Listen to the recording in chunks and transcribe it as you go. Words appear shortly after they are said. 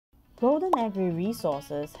Golden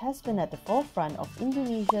Agri-Resources has been at the forefront of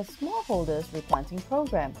Indonesia's smallholders replanting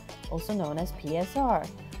program, also known as PSR.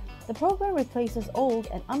 The program replaces old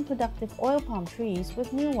and unproductive oil palm trees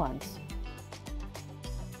with new ones.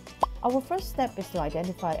 Our first step is to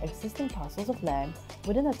identify existing parcels of land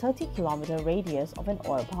within a 30-kilometer radius of an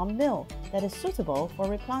oil palm mill that is suitable for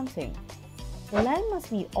replanting. The land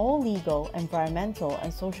must meet all legal, environmental,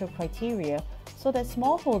 and social criteria so that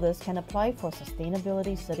smallholders can apply for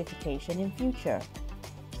sustainability certification in future.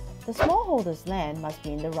 The smallholders' land must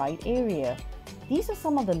be in the right area. These are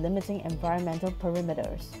some of the limiting environmental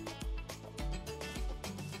perimeters.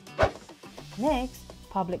 Next,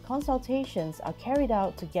 public consultations are carried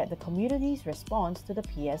out to get the community's response to the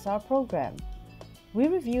PSR program. We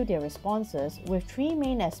review their responses with three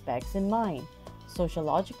main aspects in mind: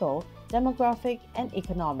 sociological, demographic, and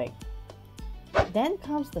economic. Then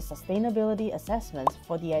comes the sustainability assessments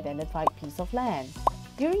for the identified piece of land.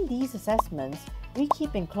 During these assessments, we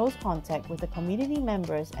keep in close contact with the community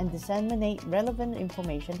members and disseminate relevant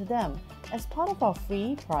information to them as part of our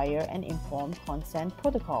free, prior, and informed consent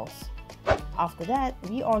protocols. After that,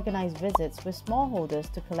 we organize visits with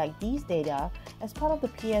smallholders to collect these data as part of the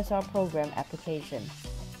PSR program application.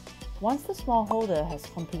 Once the smallholder has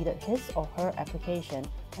completed his or her application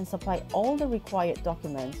and supplied all the required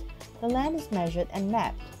documents, the land is measured and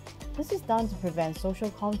mapped. This is done to prevent social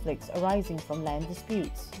conflicts arising from land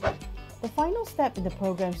disputes. The final step in the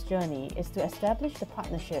program's journey is to establish the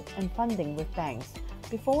partnership and funding with banks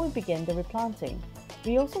before we begin the replanting.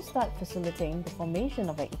 We also start facilitating the formation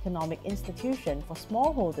of an economic institution for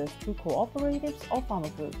smallholders through cooperatives or farmer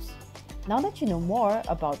groups. Now that you know more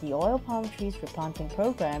about the oil palm trees replanting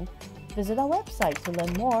program, visit our website to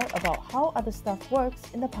learn more about how other stuff works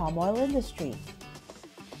in the palm oil industry.